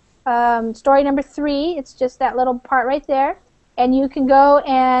here. Story number 3, it's just that little part right there. And you can go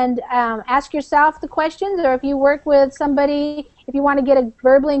and ask yourself the questions, or if you work with somebody, if you want to get a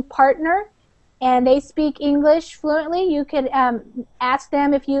Verbling partner and they speak English fluently, you could ask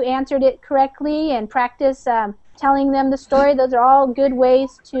them if you answered it correctly and practice telling them the story. Those are all good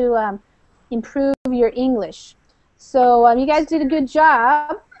ways to improve your English. So you guys did a good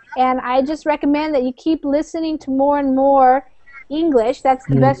job, and I just recommend that you keep listening to more and more English. That's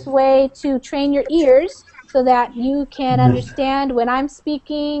the best way to train your ears so that you can understand when I'm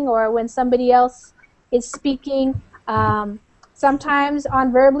speaking or when somebody else is speaking. Sometimes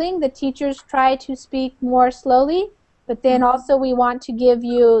on Verbling, the teachers try to speak more slowly, but then also we want to give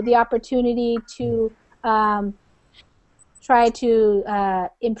you the opportunity to try to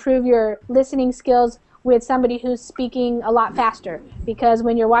improve your listening skills with somebody who's speaking a lot faster, because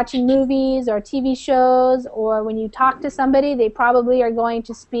when you're watching movies or TV shows or when you talk to somebody, they probably are going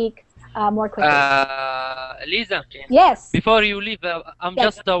to speak more quickly. Lisa. Yes. Before you leave, I'm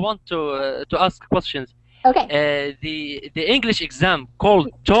Yes. just want to ask questions. Okay. The English exam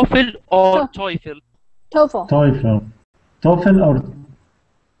called TOEFL or TOEFL? TOEFL. TOEFL. TOEFL or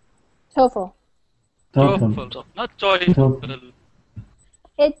TOEFL. TOEFL, not TOEFL.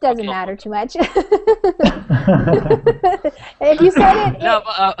 It doesn't matter too much. If you said it, No,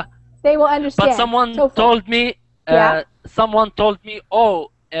 they will understand. but someone TOEFL. told me, Yeah.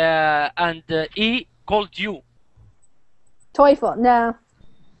 and E called you. TOEFL. No.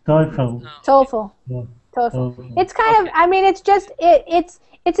 TOEFL. TOEFL. Yeah. TOEFL. It's kind of, I mean, it's just,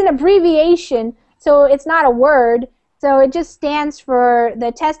 it's an abbreviation, so it's not a word. So it just stands for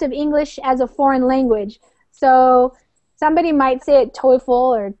the test of English as a foreign language. So somebody might say it TOEFL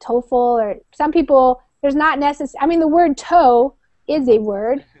or TOEFL, or some people, there's not necessarily, I mean, the word toe is a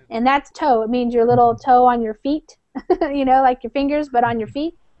word, and that's toe. It means your little toe on your feet, you know, like your fingers, but on your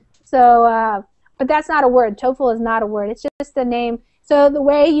feet. So, but that's not a word. TOEFL is not a word. It's just a name. So the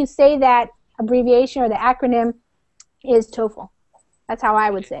way you say that abbreviation or the acronym is TOEFL. That's how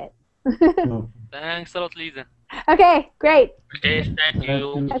I would say it. Thanks a lot, Lisa. Okay, great. Okay, thank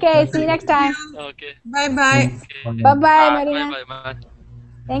you. Okay, see you next time. Okay. Bye-bye. Bye-bye, Marina. Bye-bye, man.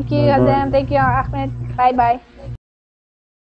 Thank you, Bye-bye. Azam. Thank you, Ahmed. Bye-bye.